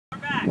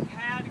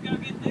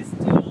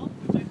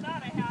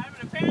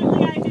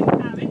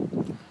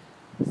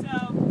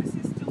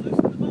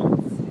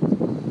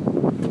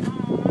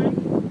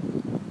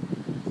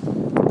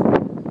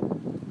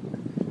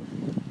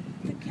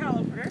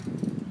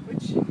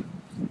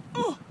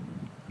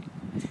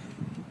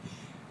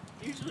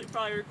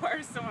probably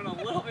requires someone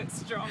a little bit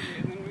stronger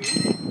than me.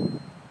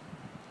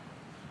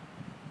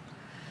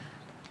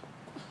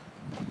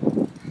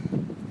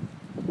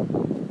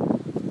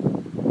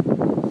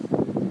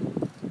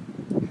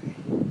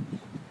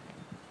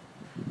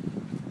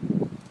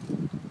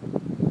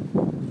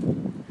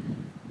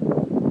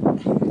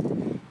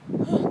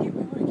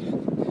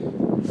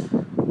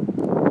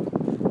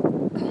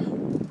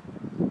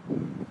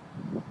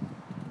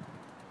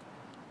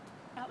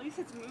 At least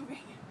it's moving.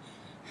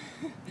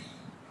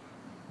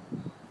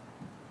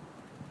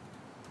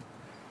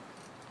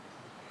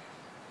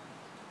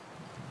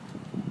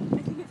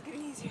 I think it's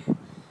getting easier.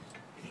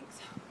 I think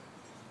so.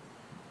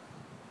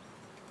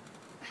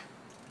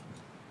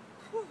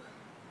 Whew.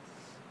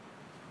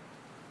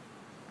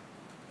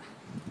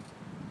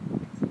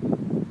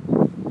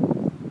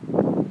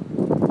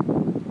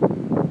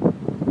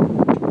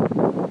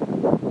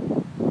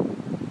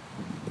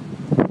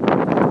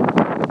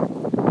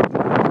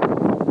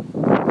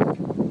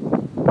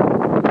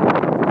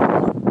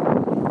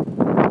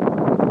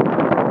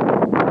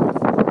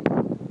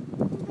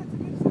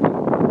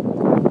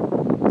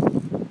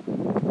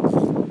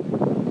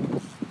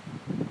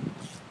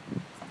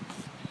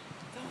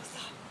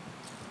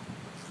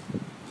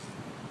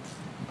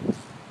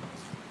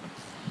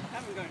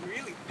 I'm going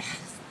really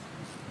fast.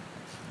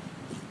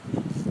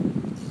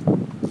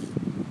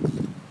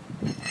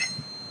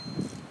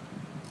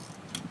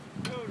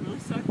 Oh, it really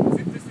sucks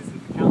if this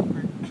isn't the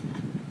caliper.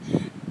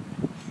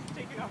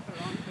 Taking off the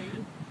wrong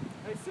thing.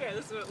 I swear,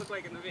 this is what it looked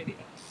like in the video.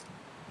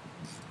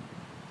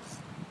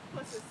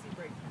 Let's just see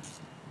breakdown.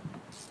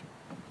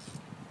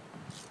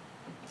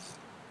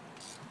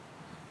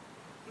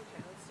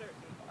 Okay, let's start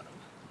from the bottom.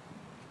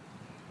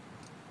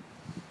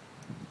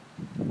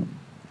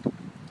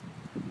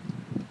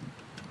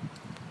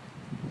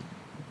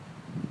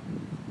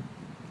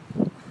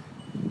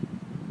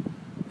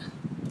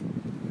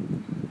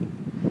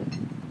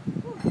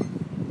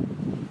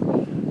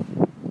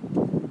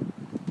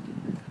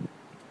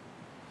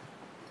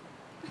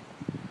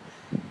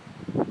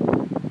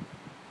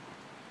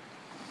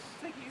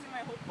 It's like using my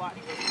whole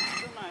body weight, it's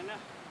still not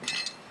enough.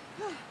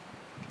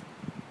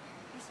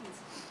 This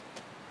one's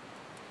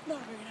not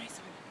a very nice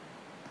one.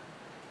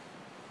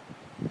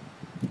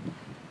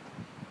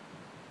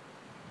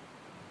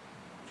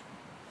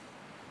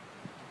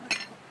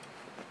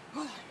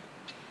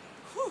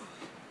 Whew.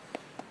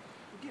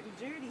 I'm getting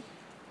dirty. I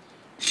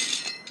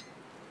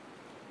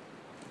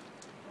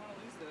want to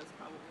lose those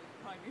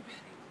probably be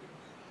better.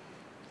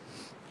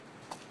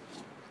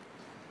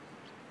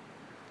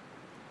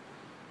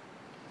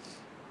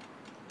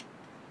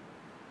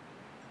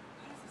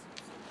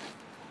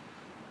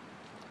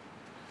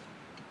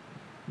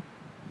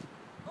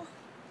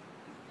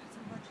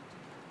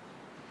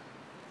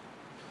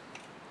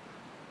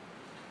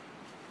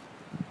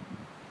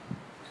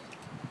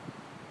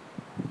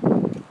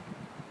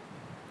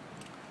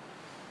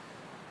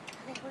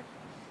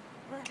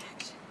 We're in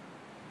action.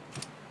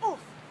 Oh!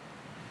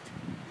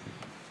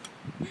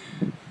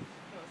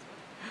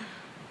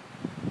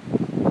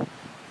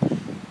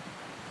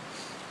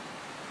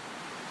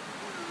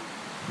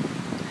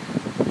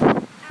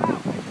 Ow! I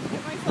just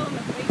hit myself in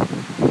the face.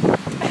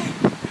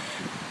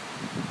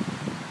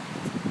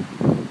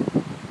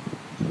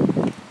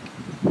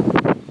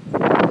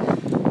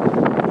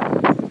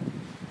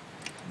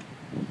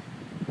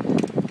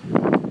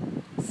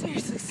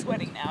 Seriously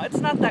sweating now. It's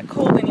not that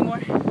cold anymore.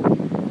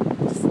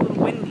 Just a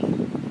little windy.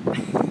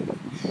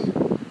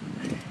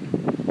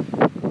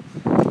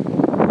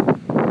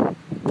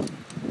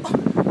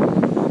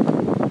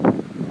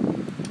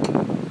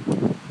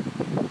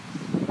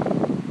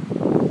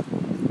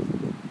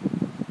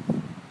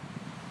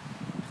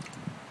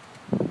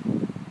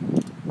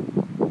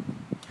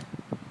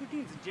 Who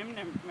needs a gym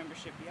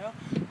membership, yo?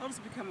 I'll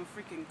just become a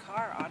freaking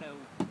car auto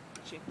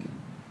chick.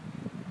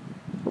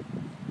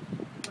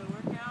 Get my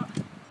workout.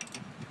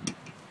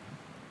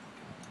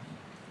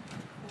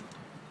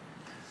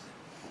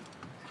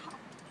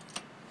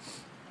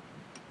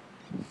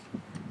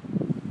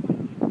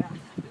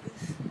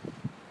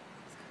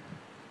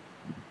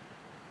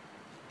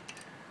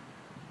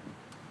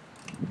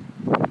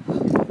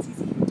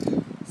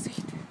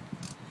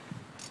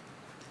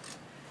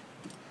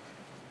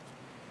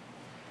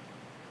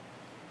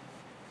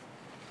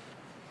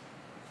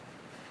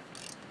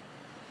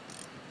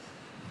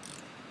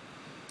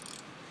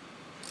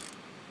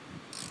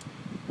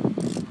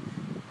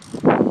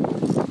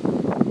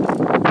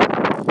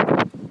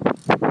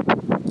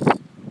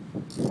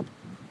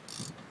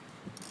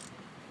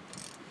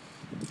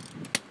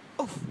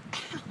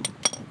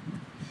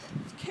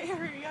 Okay,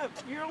 hurry up.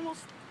 You're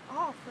almost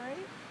off,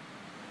 right?